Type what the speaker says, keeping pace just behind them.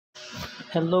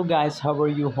Hello guys, how are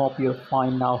you? Hope you're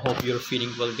fine now. Hope you're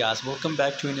feeling well guys. Welcome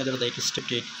back to another latest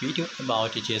update video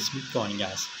about JasmyCoin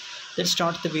guys. Let's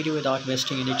start the video without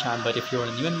wasting any time, but if you're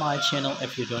new in my channel,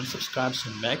 if you don't subscribe, so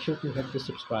make sure to hit the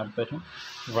subscribe button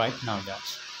right now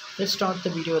guys. Let's start the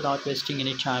video without wasting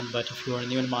any time, but if you are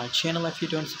new in my channel, if you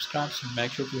don't subscribe, so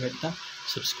make sure to hit the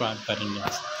subscribe button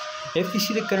guys. If we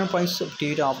see the current price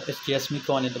update of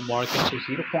JasmyCoin in the market, so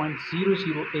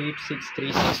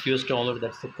 0.008636 US dollar,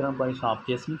 that's the current price of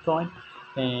JasmyCoin.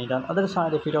 And on the other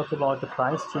side, if we talk about the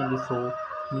price changes, so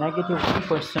negative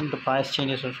 1% the price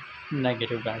changes are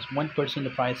negative guys, 1%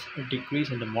 the price decrease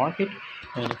in the market.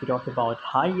 And if we talk about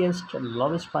highest and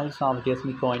lowest price of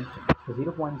JasmyCoin,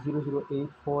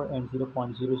 0.0084 and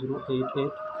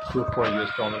 0.008824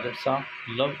 US dollar, that's the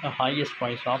highest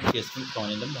price of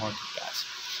JasmyCoin in the market guys.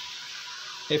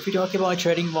 If we talk about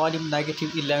trading volume,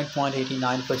 negative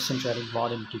 11.89% trading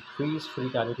volume decrease, free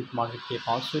diluted market cap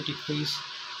also decrease.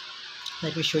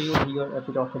 Let me show you here. If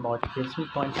we talk about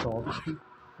JasmyCoin, so obviously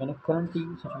in a currently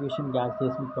situation guys,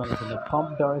 JasmyCoin is in a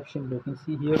pump direction, you can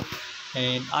see here,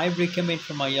 and I recommend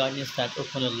for my audience that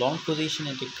open a long position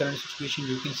in the current situation,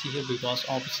 you can see here, because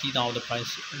obviously now the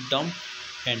price dump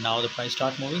and now the price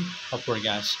start moving upward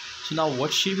guys. So now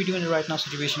what should we do in the right now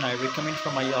situation? I recommend for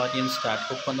my audience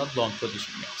that open a long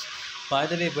position guys. By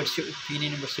the way, what's your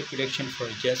opinion and what's your prediction for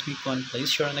JasmyCoin? Please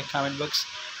share in the comment box,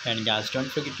 and guys don't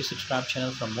forget to subscribe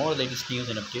channel for more latest news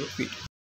and update videos.